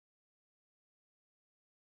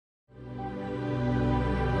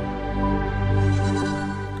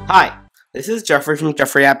Hi, this is Jeffrey from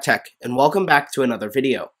Jeffrey App Tech, and welcome back to another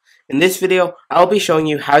video. In this video, I'll be showing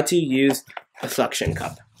you how to use a suction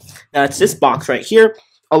cup. Now, it's this box right here,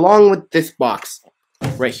 along with this box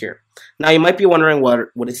right here. Now, you might be wondering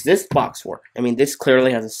what is this box for? I mean, this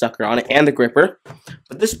clearly has a sucker on it and the gripper,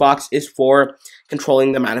 but this box is for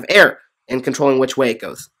controlling the amount of air and controlling which way it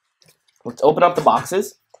goes. Let's open up the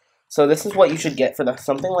boxes. So this is what you should get for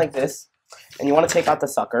something like this, and you want to take out the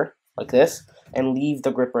sucker like this and leave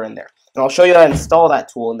the gripper in there. And I'll show you how to install that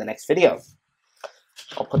tool in the next video.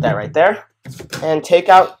 I'll put that right there and take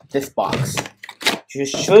out this box. You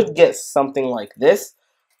should get something like this.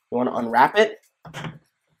 You want to unwrap it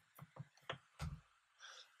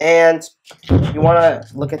and you want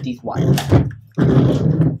to look at these wires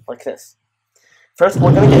like this. First,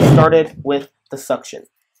 we're going to get started with the suction.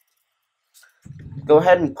 Go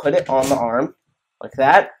ahead and put it on the arm like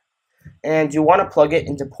that. And you want to plug it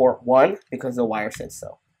into port 1 because the wire says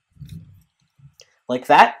so. Like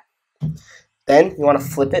that. Then you want to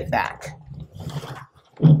flip it back.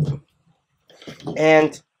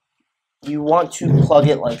 And you want to plug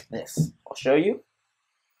it like this. I'll show you.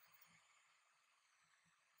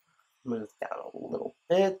 Move down a little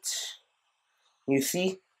bit. You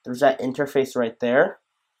see there's that interface right there.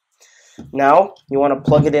 Now you want to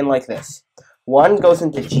plug it in like this. One goes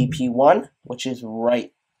into GP1, which is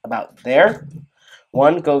right about there.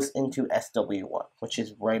 One goes into SW1, which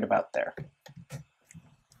is right about there.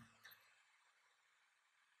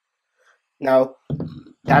 Now,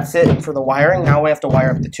 that's it for the wiring. Now we have to wire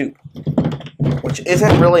up the tube, which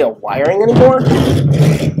isn't really a wiring anymore.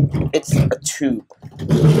 It's a tube.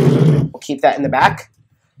 We'll keep that in the back.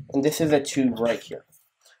 And this is a tube right here.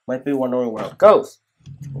 Might be wondering where it goes.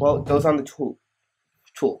 Well, it goes on the tool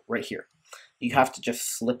right here. You have to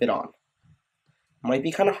just slip it on. Might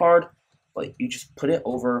be kind of hard, but you just put it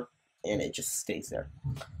over and it just stays there.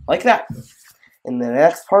 Like that. In the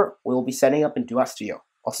next part, we'll be setting up in Dobot Studio.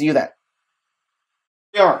 I'll see you then.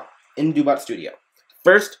 We are in Dobot Studio.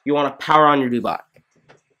 First, you want to power on your Dobot.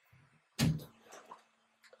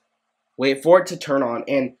 Wait for it to turn on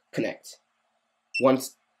and connect.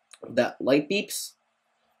 Once that light beeps,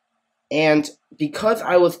 and because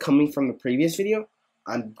I was coming from the previous video,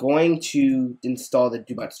 I'm going to install the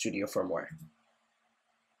Dobot Studio firmware.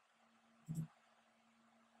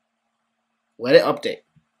 Let it update.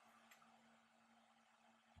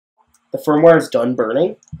 The firmware is done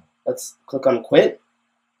burning. Let's click on quit.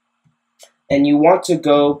 And you want to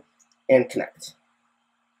go and connect.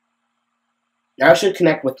 Now it should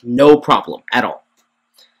connect with no problem at all.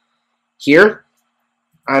 Here,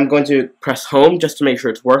 I'm going to press home just to make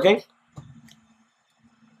sure it's working.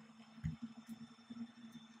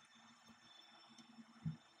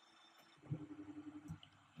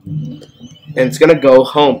 And it's going to go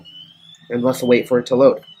home. And let's wait for it to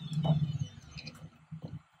load.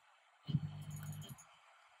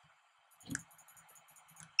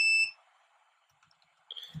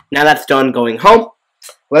 Now that's done going home.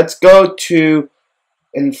 Let's go to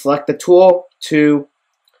and select the tool to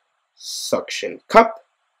suction cup.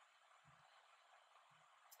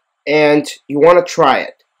 And you want to try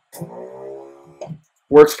it.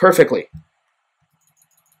 Works perfectly.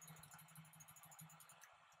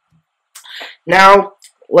 Now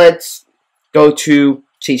let's go to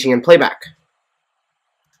teaching and playback.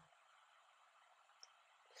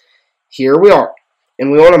 Here we are,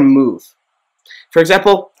 and we want to move. For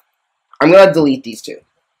example, I'm going to delete these two.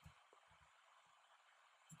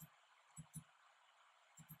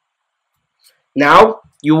 Now,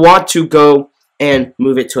 you want to go and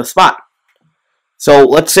move it to a spot. So,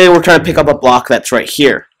 let's say we're trying to pick up a block that's right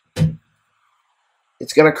here.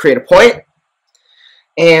 It's going to create a point,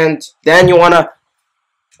 and then you want to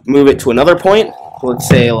move it to another point, let's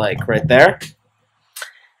say like right there,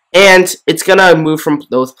 and it's gonna move from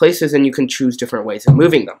those places, and you can choose different ways of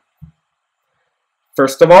moving them.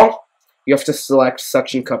 First of all, you have to select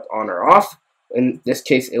suction cup on or off. In this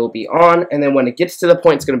case, it will be on, and then when it gets to the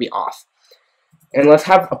point, it's going to be off. And let's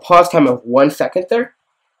have a pause time of 1 second there,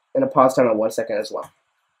 and a pause time of 1 second as well.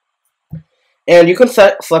 And you can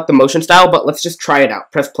select the motion style, but let's just try it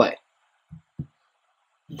out. Press play.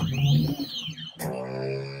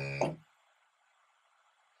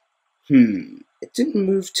 It didn't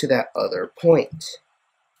move to that other point.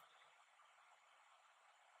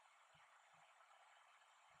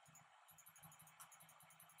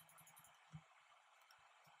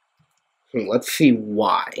 Let's see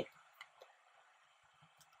why.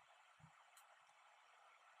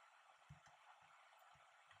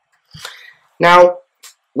 Now,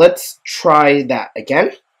 let's try that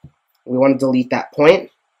again. We want to delete that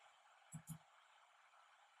point.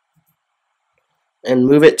 and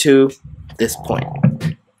move it to this point.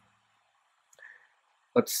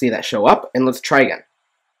 Let's see that show up, and let's try again.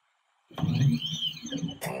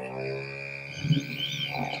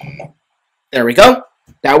 There we go.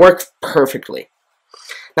 That worked perfectly.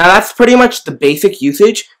 Now that's pretty much the basic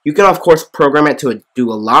usage. You can of course program it to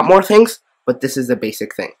do a lot more things, but this is the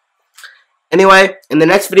basic thing. Anyway, in the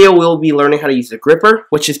next video we'll be learning how to use the gripper,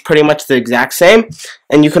 which is pretty much the exact same,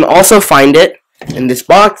 and you can also find it in this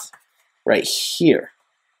box right here.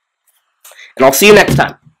 And I'll see you next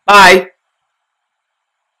time. Bye!